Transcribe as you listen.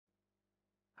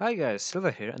Hi guys,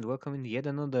 Silver here, and welcome in yet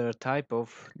another type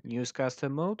of newscaster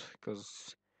mode,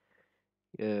 because,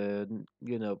 you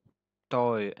know,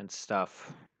 toy and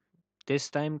stuff. This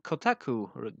time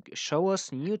Kotaku show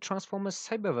us new Transformers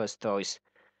Cyberverse toys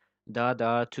that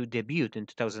are to debut in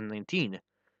 2019.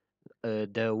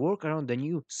 The work around the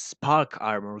new Spark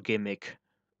Armor gimmick,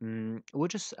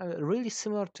 which is really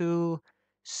similar to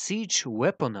Siege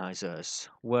Weaponizers,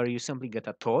 where you simply get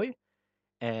a toy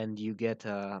and you get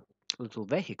a little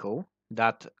vehicle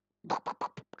that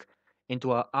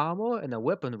into a armor and a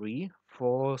weaponry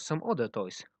for some other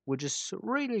toys, which is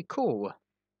really cool.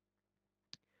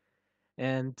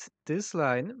 And this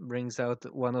line brings out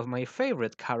one of my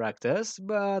favorite characters,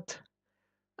 but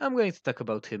I'm going to talk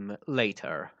about him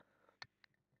later.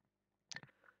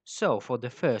 So, for the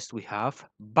first, we have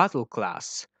Battle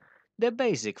Class, the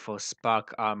basic for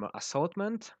Spark Armor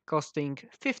Assortment, costing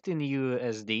 15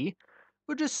 USD,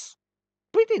 which is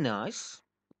pretty nice.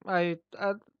 I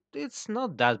it's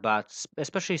not that bad,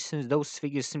 especially since those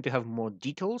figures seem to have more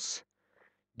details,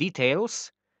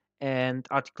 and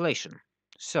articulation.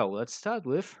 So let's start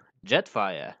with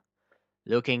Jetfire.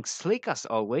 Looking slick as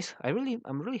always.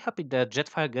 I'm really happy that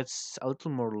Jetfire gets a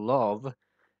little more love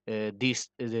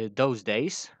those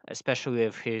days, especially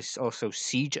with his also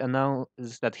Siege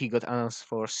announce that he got announced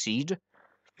for Siege.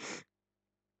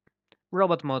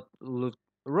 Robot mode look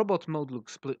Robot mode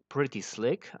looks pretty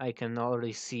slick. I can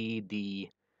already see the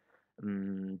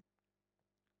mm,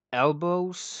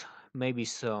 elbows, maybe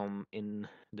some in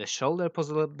the shoulder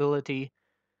possibility.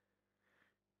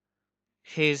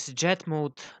 His jet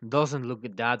mode doesn't look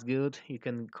that good. You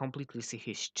can completely see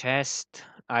his chest.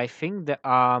 I think the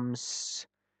arms,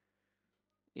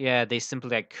 yeah, they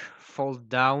simply like fall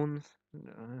down.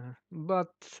 But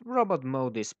robot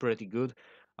mode is pretty good.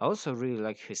 I also really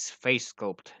like his face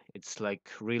sculpt. It's like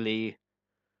really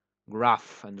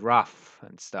rough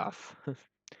and stuff.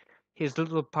 His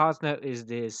little partner is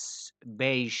this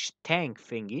beige tank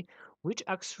thingy, which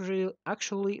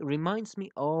actually reminds me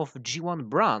of G1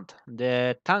 Brand,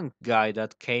 the tank guy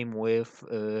that came with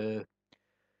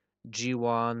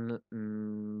G1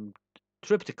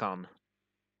 Triptychon.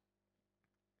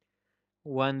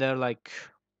 When they're like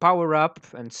power up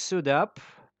and suit up.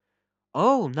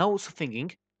 Oh, now also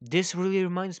thinking, this really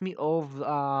reminds me of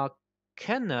a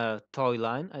Kenner toy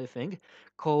line, I think,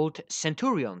 called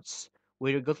Centurions,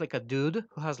 where you got like a dude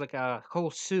who has like a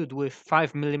whole suit with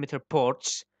 5 millimeter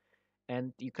ports,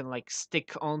 and you can like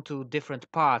stick onto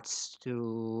different parts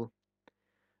to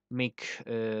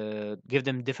give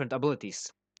them different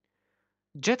abilities.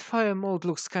 Jetfire mode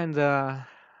looks kinda.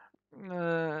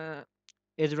 Uh,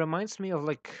 it reminds me of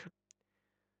like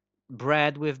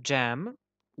bread with jam,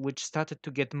 which started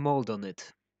to get mold on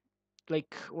it.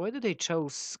 Like, why did they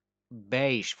chose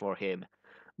beige for him?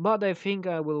 But I think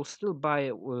I will still buy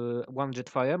one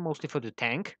Jetfire, mostly for the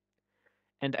tank,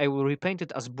 and I will repaint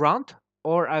it as Brunt,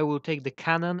 or I will take the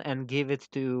cannon and give it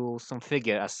to some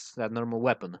figure as a normal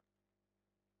weapon.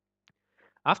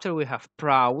 After we have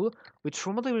Prowl, which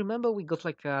from what I remember we got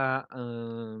like a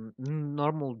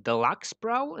normal deluxe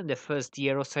Prowl in the first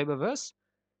year of Cyberverse,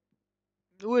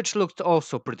 which looked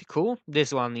also pretty cool.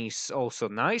 This one is also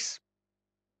nice.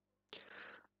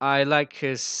 I like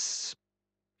his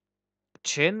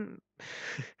chin.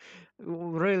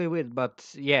 Really weird, but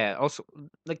yeah, also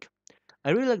like I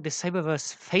really like the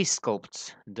Cyberverse face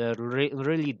sculpts. They're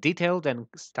really detailed and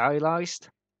stylized.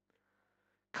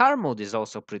 Car mode is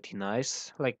also pretty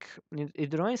nice. Like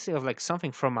it reminds me of like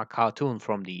something from a cartoon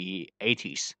from the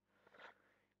 80s.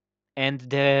 And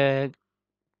the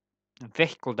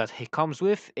vehicle that he comes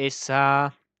with is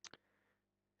a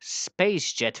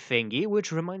space jet thingy,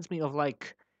 which reminds me of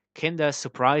like Kinder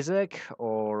Surprise Egg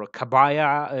or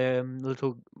Kabaya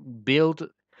little build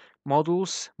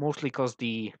models, mostly because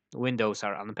the windows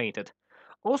are unpainted.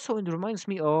 Also, it reminds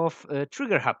me of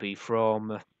Trigger Happy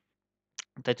from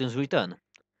Titan's Return.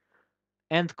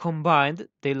 And combined,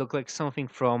 they look like something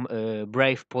from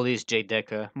Brave Police J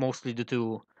Decker, mostly due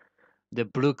to the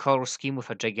blue color scheme with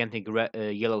a gigantic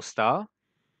yellow star.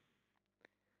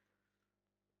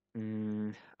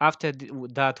 After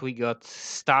that, we got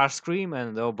Starscream,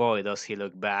 and oh boy, does he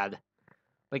look bad.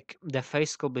 Like, the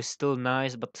face sculpt is still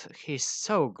nice, but he's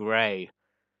so gray.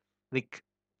 Like,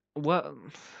 well,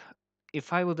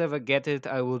 if I would ever get it,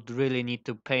 I would really need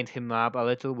to paint him up a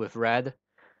little with red,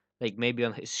 like maybe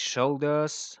on his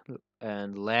shoulders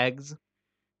and legs.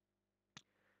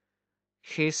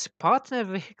 His partner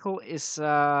vehicle is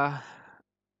mm,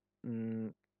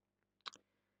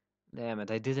 damn it,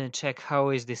 I didn't check how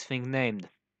is this thing named.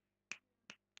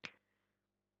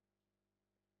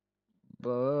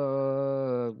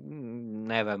 But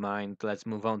never mind, let's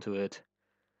move on to it.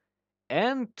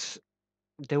 And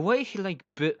the way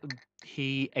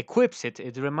he equips it,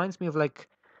 it reminds me of like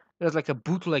there's like a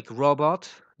bootleg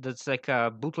robot that's like a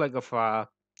bootleg of a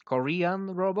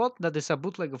Korean robot that is a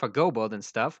bootleg of a GoBot and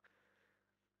stuff.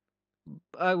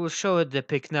 I will show it the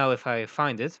pic now if I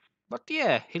find it. But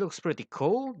yeah, he looks pretty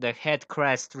cool. The head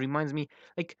crest reminds me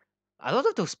like a lot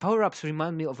of those power ups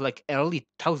remind me of like early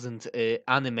thousand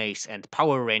animes and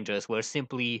Power Rangers, where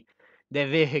simply the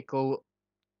vehicle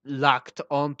locked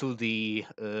onto the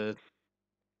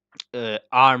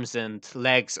arms and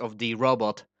legs of the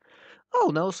robot. Oh,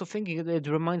 and also thinking it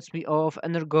reminds me of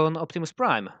Energon Optimus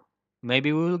Prime.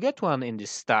 Maybe we will get one in this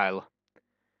style.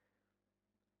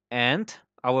 And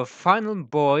our final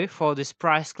boy for this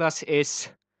price class is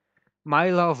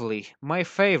my lovely, my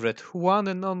favorite, one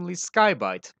and only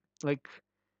Sky-Byte. Like,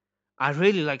 I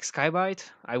really like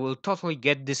Sky-Byte. I will totally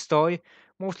get this toy,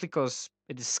 mostly because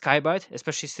it is Sky-Byte,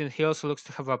 especially since he also looks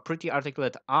to have a pretty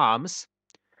articulate arms.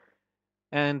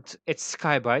 And it's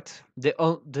Sky-Byte. The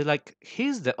like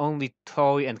he's the only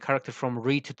toy and character from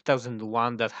Re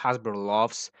 2001 that Hasbro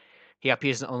loves. He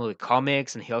appears in only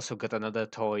comics, and he also got another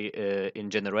toy in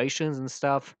Generations and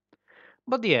stuff.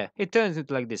 But yeah, he turns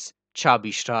into like this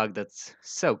chubby shark that's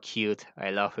so cute. I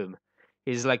love him.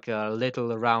 He's like a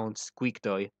little round squeak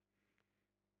toy.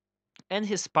 And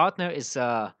his partner is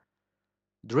a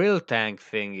drill tank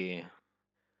thingy,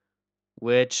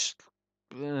 which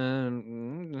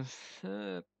um,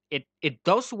 it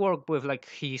does work with like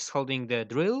he's holding the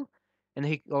drill, and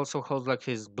he also holds like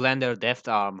his blender deft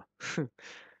arm.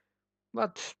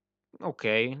 But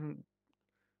okay,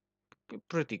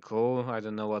 pretty cool. I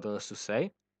don't know what else to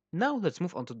say. Now let's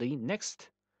move on to the next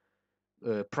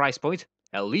price point,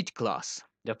 Elite Class.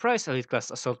 The price Elite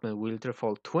Class assortment will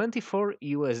retail 24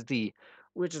 USD,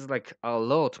 which is like a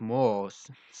lot more.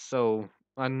 So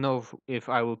I don't know if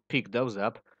I will pick those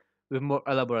up with more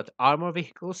elaborate armor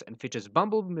vehicles and features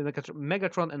Bumblebee,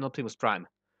 Megatron, and Optimus Prime.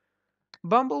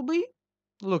 Bumblebee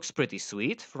looks pretty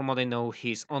sweet. From what I know,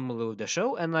 he's on with the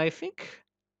show, and I think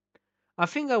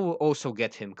I will also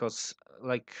get him because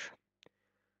like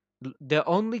the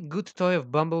only good toy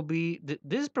of Bumblebee.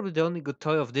 This is probably the only good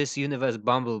toy of this universe,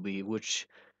 Bumblebee, which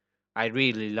I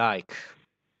really like.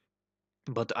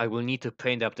 But I will need to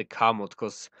paint up the car mod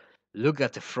because look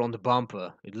at the front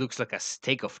bumper. It looks like a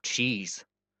steak of cheese.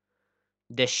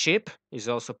 The ship is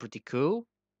also pretty cool.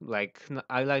 Like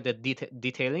I like the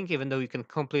detailing, even though you can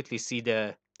completely see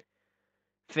the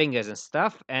fingers and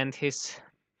stuff. And his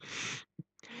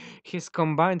his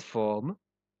combined form.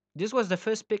 This was the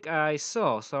first pic I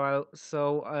saw,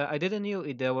 so I didn't knew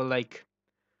it. There were like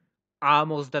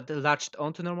arms that latched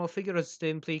onto normal figures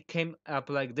simply came up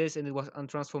like this and it was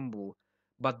untransformable.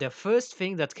 But the first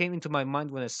thing that came into my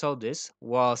mind when I saw this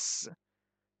was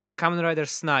Kamen Rider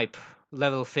Snipe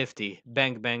level 50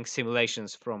 Bang Bang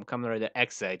simulations from Kamen Rider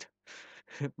X8.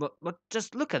 but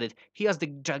just look at it. He has the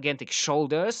gigantic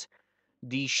shoulders,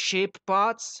 the shape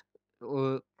parts.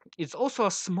 Uh, it's also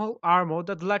a small armor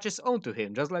that latches onto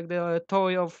him, just like the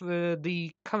toy of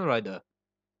the Kamen Rider.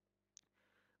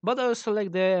 But I also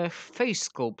like the face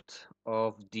sculpt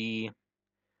of the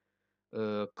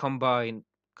combine.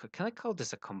 Can I call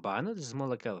this a combiner? This is more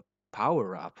like a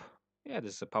power up. Yeah,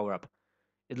 this is a power up.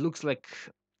 It looks like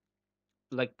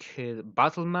a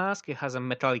battle mask. It has a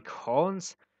metallic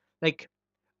horns. Like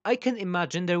I can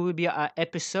imagine there will be a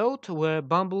episode where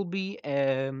Bumblebee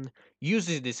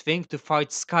uses this thing to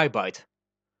fight Sky-Byte.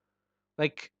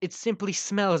 Like it simply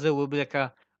smells there will be like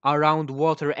a around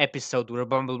water episode where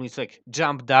Bumblebee's like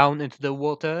jump down into the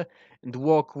water and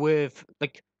walk with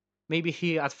like maybe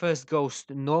he at first goes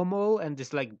normal and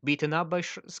is like beaten up by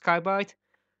Sky-Byte,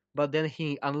 but then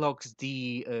he unlocks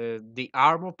the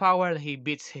armor power and he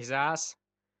beats his ass.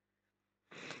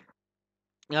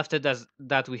 After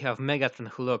that we have Megatron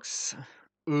who looks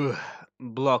ugh,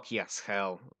 blocky as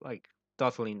hell, like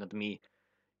totally not me.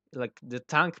 Like the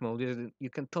tank mode, you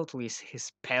can totally see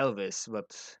his pelvis,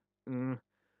 mm,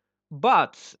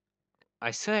 but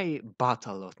I say but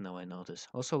a lot now. I notice.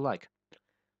 Also, like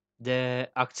the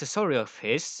accessory of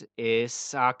his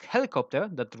is a helicopter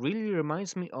that really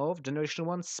reminds me of Generation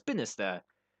One Spinister,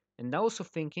 and also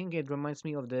thinking it reminds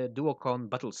me of the Duocon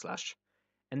Battle Slash.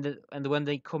 And when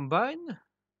they combine,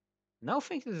 now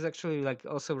thinking it actually like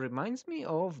also reminds me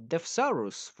of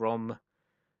Deathsaurus from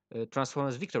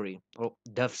Transformers Victory or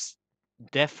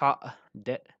Defa,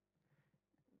 De,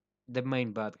 the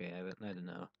main bad guy. I don't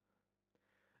know.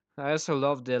 I also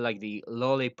love the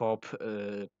lollipop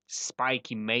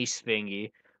spiky mace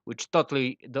thingy, which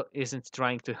totally isn't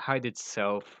trying to hide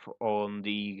itself on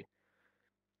the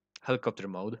helicopter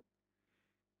mode.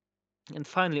 And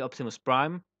finally, Optimus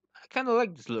Prime. I kind of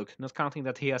like this look, not counting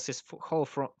that he has his whole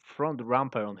front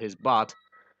rumper on his butt.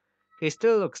 He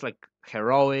still looks like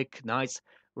heroic, nice.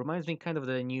 Reminds me kind of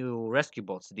the new Rescue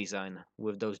Bots design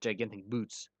with those gigantic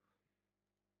boots.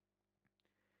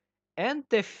 And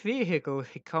the vehicle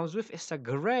he comes with is a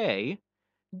grey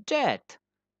jet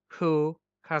who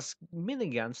has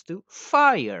miniguns to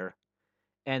fire.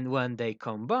 And when they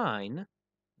combine,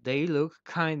 they look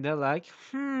kinda like,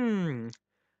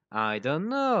 I don't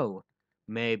know.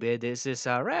 Maybe this is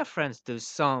a reference to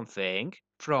something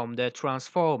from the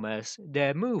Transformers,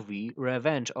 the movie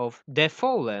Revenge of the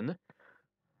Fallen,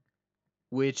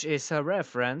 which is a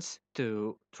reference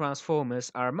to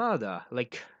Transformers Armada.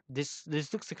 Like this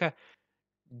looks like a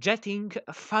jetting,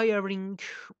 firing,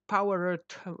 powered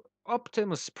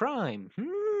Optimus Prime.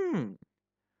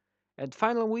 And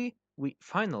finally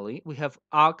we have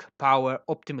Arc Power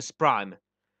Optimus Prime.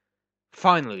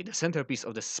 Finally, the centerpiece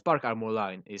of the Spark Armor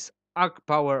line is Arc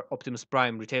Power Optimus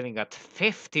Prime, retailing at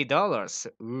 $50.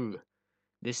 Ooh.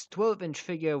 This 12-inch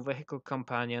figure vehicle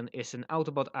companion is an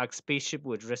Autobot Arc spaceship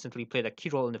which recently played a key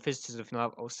role in the physics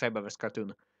finale of Cyberverse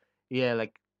cartoon. Yeah,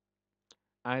 like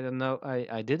I don't know,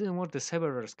 I didn't watch the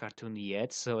Cyberverse cartoon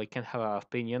yet, so I can't have an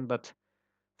opinion, but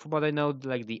from what I know,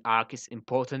 like the arc is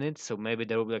important in it, so maybe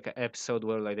there will be like an episode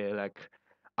where like they like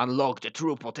unlock the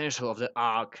true potential of the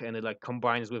arc and it like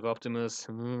combines with Optimus.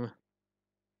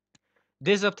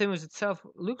 This Optimus itself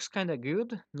looks kinda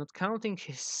good, not counting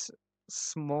his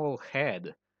small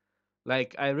head.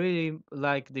 Like I really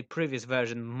like the previous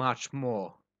version much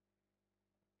more,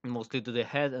 mostly to the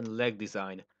head and leg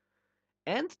design.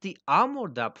 And the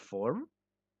armored up form,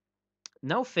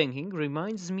 now thinking,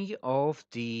 reminds me of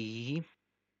the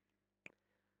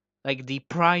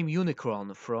Prime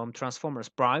Unicron from Transformers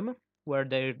Prime, where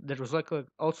there was like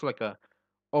also like a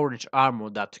orange armor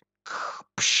that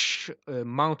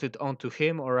mounted onto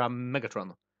him or a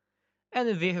Megatron. And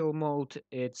in vehicle mode,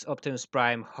 it's Optimus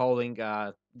Prime holding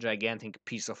a gigantic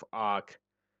piece of arc.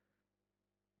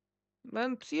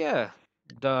 And yeah,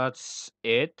 that's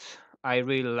it. I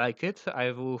really like it. I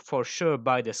will for sure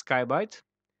buy the Sky-Byte.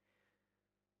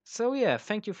 So yeah,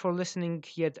 thank you for listening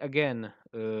yet again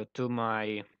to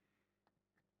my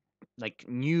like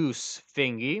news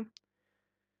thingy,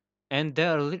 and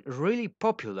they're really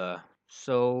popular.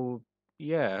 So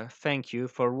yeah, thank you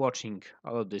for watching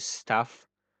all of this stuff.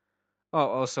 Oh,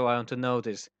 also I want to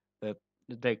notice, uh,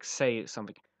 like say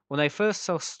something. When I first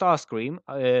saw Starscream,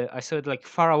 I saw it like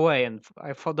far away, and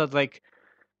I thought that like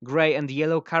gray and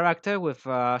yellow character with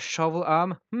a shovel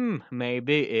arm.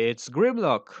 Maybe it's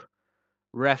Grimlock,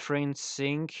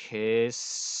 referencing his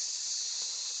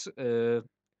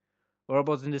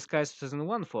Robot in Disguise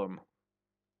 2001 form.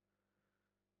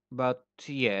 But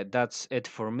yeah, that's it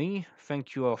for me.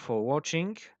 Thank you all for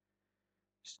watching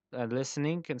and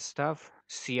listening and stuff.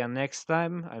 See ya next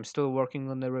time. I'm still working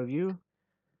on the review.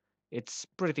 It's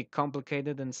pretty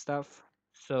complicated and stuff.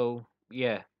 So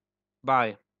yeah,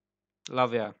 bye.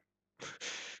 Love ya.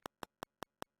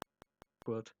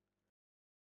 What?